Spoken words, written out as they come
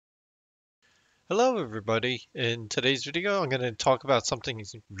Hello everybody. In today's video, I'm going to talk about something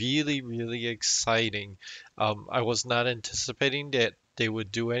really exciting. I was not anticipating that they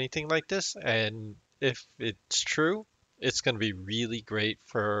would do anything like this, and if it's true, it's going to be really great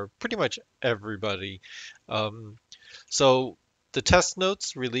for pretty much everybody. Um, so the test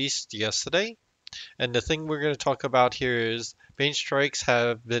notes released yesterday, and the thing we're going to talk about here is Banestrikes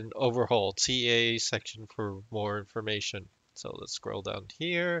have been overhauled. See a section for more information. So let's scroll down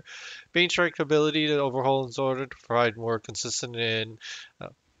here. Banestrike ability to overhaul in order to provide more consistent and uh,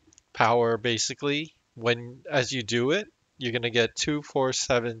 power basically. When as you do it, you're going to get 2, 4,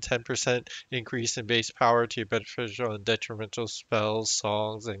 7, 10% increase in base power to your beneficial and detrimental spells,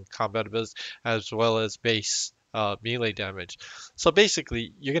 songs, and combat abilities, as well as base melee damage. So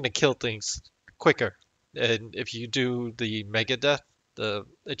basically, you're going to kill things quicker. And if you do the Megadeath, the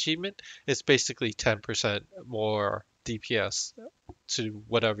achievement, it's basically 10% more DPS to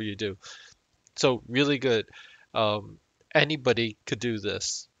whatever you do. So really good. Um, Anybody could do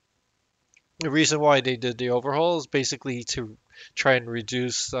this. The reason why they did the overhaul is basically to try and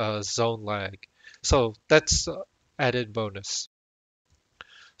reduce zone lag. So that's added bonus.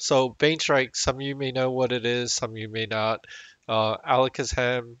 So Bane Strike, some of you may know what it is, some of you may not.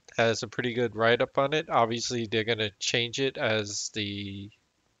 Alakazam has a pretty good write-up on it. Obviously, they're going to change it as the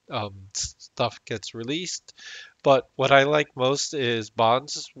stuff gets released. But what I like most is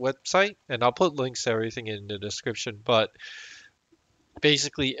Bond's website, and I'll put links to everything in the description. But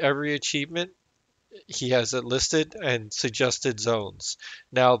basically, every achievement he has it listed and suggested zones.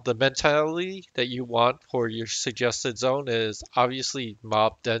 Now, the mentality that you want for your suggested zone is obviously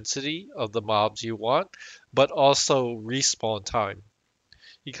mob density of the mobs you want, but also respawn time.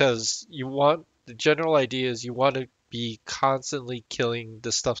 Because you want the general idea is you want to be constantly killing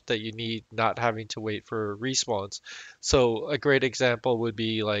the stuff that you need, not having to wait for respawns. So a great example would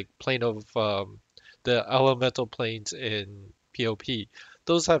be like plane of the elemental planes in POP.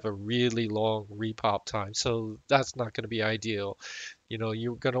 Those have a really long repop time, so that's not going to be ideal. You know,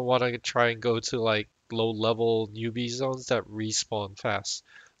 you're going to want to try and go to like low level newbie zones that respawn fast.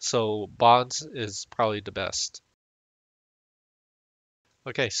 So bonds is probably the best.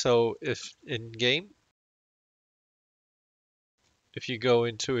 Okay, so if in game, if you go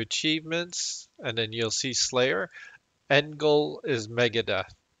into achievements and then you'll see Slayer, end goal is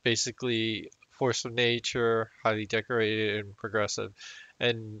Megadeath. Basically, force of nature, highly decorated and progressive.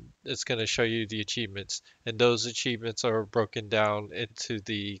 And it's going to show you the achievements. And those achievements are broken down into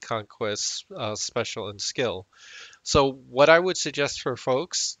the conquest special and skill. So, what I would suggest for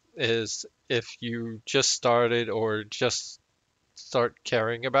folks is if you just started or just start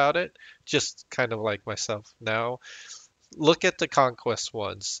caring about it, just kind of like myself now, look at the conquest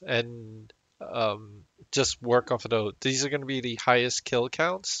ones and just work off of those. These are going to be the highest kill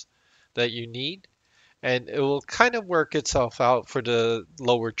counts that you need, and it will kind of work itself out for the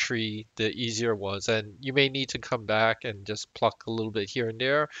lower tree, the easier ones. And you may need to come back and just pluck a little bit here and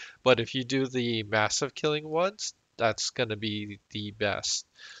there, but if you do the massive killing ones, that's going to be the best.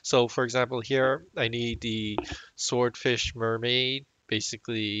 So, for example, here I need the swordfish mermaid,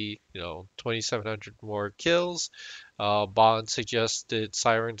 basically, 2,700 more kills. Bond suggested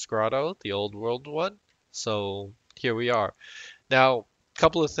Siren's Grotto, the old world one. So here we are. Now, a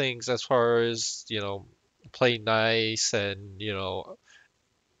couple of things as far as, play nice and,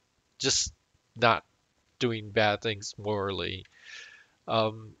 just not doing bad things morally.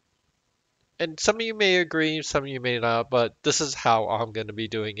 Um, and some of you may agree, some of you may not, but this is how I'm going to be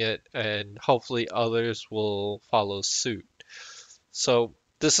doing it, and hopefully others will follow suit. So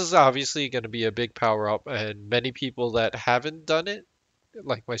this is obviously going to be a big power up, and many people that haven't done it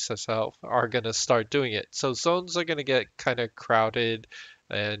like myself are going to start doing it. So zones are going to get kind of crowded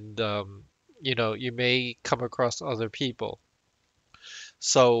and you may come across other people.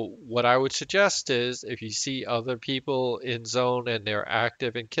 So what I would suggest is if you see other people in zone and they're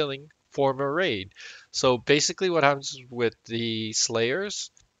active and killing, form a raid. So basically what happens with the slayers,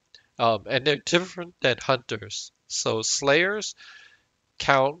 and they're different than hunters. So slayers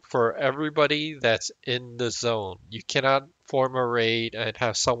count for everybody that's in the zone. You cannot form a raid and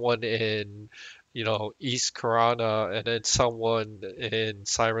have someone in, East Karana and then someone in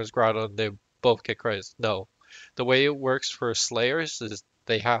Siren's Grotto and they both get credits. No. The way it works for Slayers is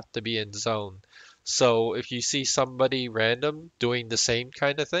they have to be in zone. So if you see somebody random doing the same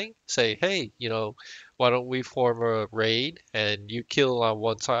kind of thing, say, hey, why don't we form a raid and you kill on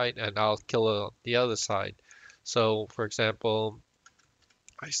one side and I'll kill on the other side. So, for example,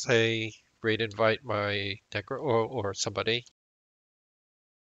 I say raid invite my Necro or somebody.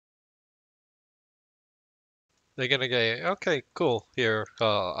 They're gonna go, okay, cool. Here,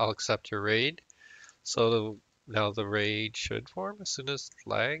 I'll accept your raid. So now the raid should form as soon as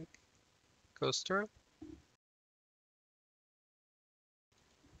lag goes through.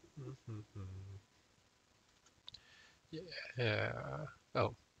 Mhm. Yeah.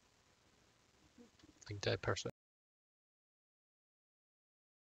 Oh, think dead person.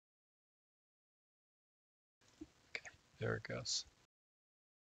 There it goes.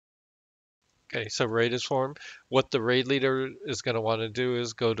 Okay, so raid is formed. What the raid leader is going to want to do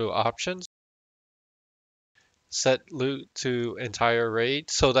is go to options, set loot to entire raid,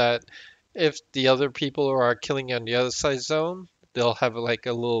 so that if the other people are killing on the other side zone, they'll have like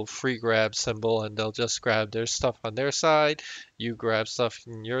a little free grab symbol and they'll just grab their stuff on their side. You grab stuff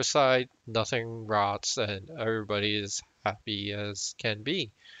on your side, nothing rots, and everybody is happy as can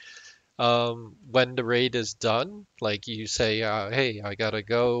be. When the raid is done, like you say, hey, I gotta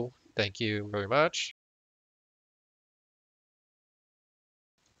go. Thank you very much.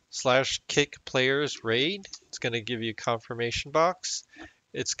 Slash kick players raid. It's going to give you a confirmation box.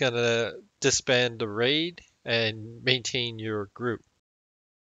 It's going to disband the raid and maintain your group.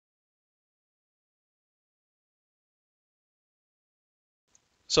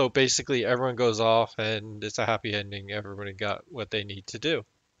 So basically, everyone goes off and it's a happy ending. Everybody got what they need to do.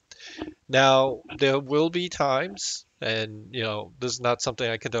 Now, there will be times, and this is not something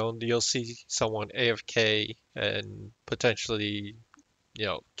I condone. You'll see someone AFK and potentially,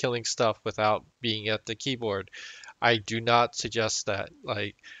 killing stuff without being at the keyboard. I do not suggest that.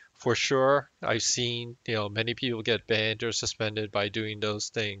 Like, for sure, I've seen, many people get banned or suspended by doing those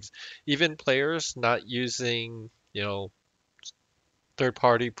things. Even players not using,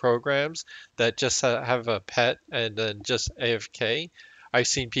 third-party programs that just have a pet and then just AFK. I've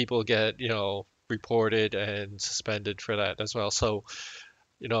seen people get, reported and suspended for that as well. So,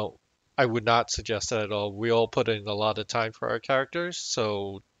 you know, I would not suggest that at all. We all put in a lot of time for our characters,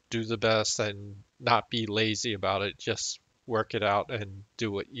 so do the best and not be lazy about it. Just work it out and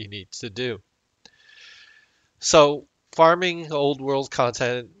do what you need to do. So, farming old world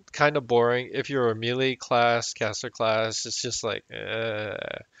content kind of boring. If you're a melee class, caster class, it's just like,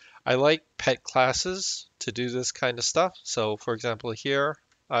 I like pet classes to do this kind of stuff. So, for example, here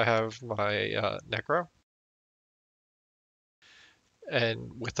I have my Necro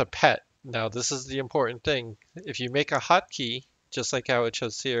and with a pet. Now, this is the important thing. If you make a hotkey, just like how it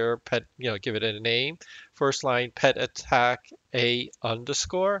shows here, pet, give it a name. First line, pet attack a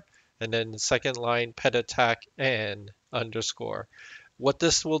underscore, and then the second line, pet attack an underscore. What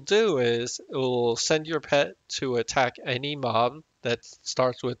this will do is it will send your pet to attack any mob that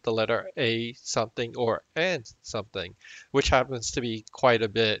starts with the letter A something or an something, which happens to be quite a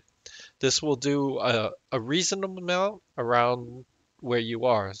bit. This will do a reasonable amount around where you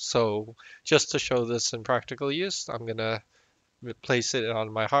are. So just to show this in practical use, I'm going to place it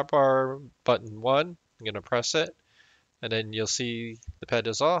on my hotbar button 1. I'm going to press it, and then you'll see the pet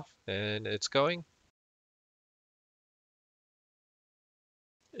is off and it's going.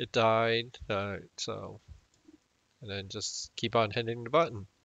 It died. So, and then just keep on hitting the button.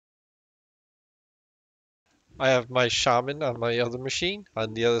 I have my shaman on my other machine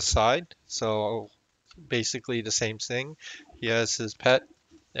on the other side. So basically the same thing. He has his pet,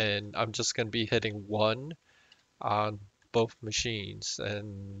 and I'm just going to be hitting 1 on both machines,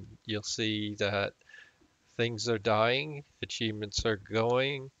 and you'll see that things are dying, achievements are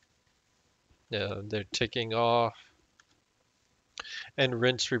going, they're ticking off, and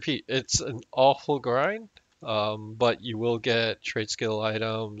rinse repeat. It's an awful grind, but you will get trade skill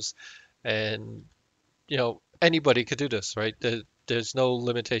items, and anybody could do this, right? There's no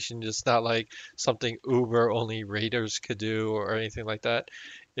limitation. It's not like something Uber only raiders could do or anything like that.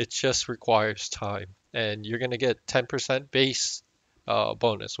 It just requires time, and you're gonna get 10% base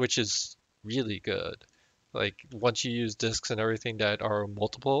bonus, which is really good. Like once you use discs and everything that are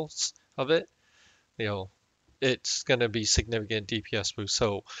multiples of it, you know, it's gonna be significant DPS boost.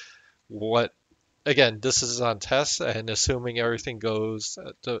 So what again, this is on test, and assuming everything goes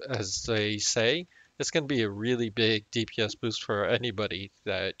as they say, it's going to be a really big DPS boost for anybody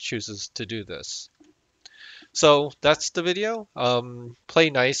that chooses to do this. So that's the video. Play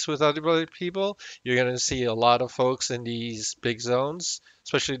nice with other people. You're going to see a lot of folks in these big zones,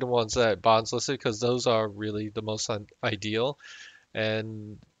 especially the ones that Bond's listed, because those are really the most ideal.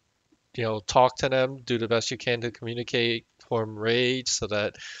 And talk to them, do the best you can to communicate, form raids so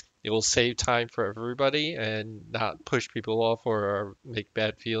that it will save time for everybody and not push people off or make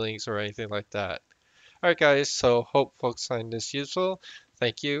bad feelings or anything like that. All right, guys, so hope folks find this useful.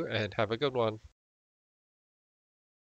 Thank you and have a good one.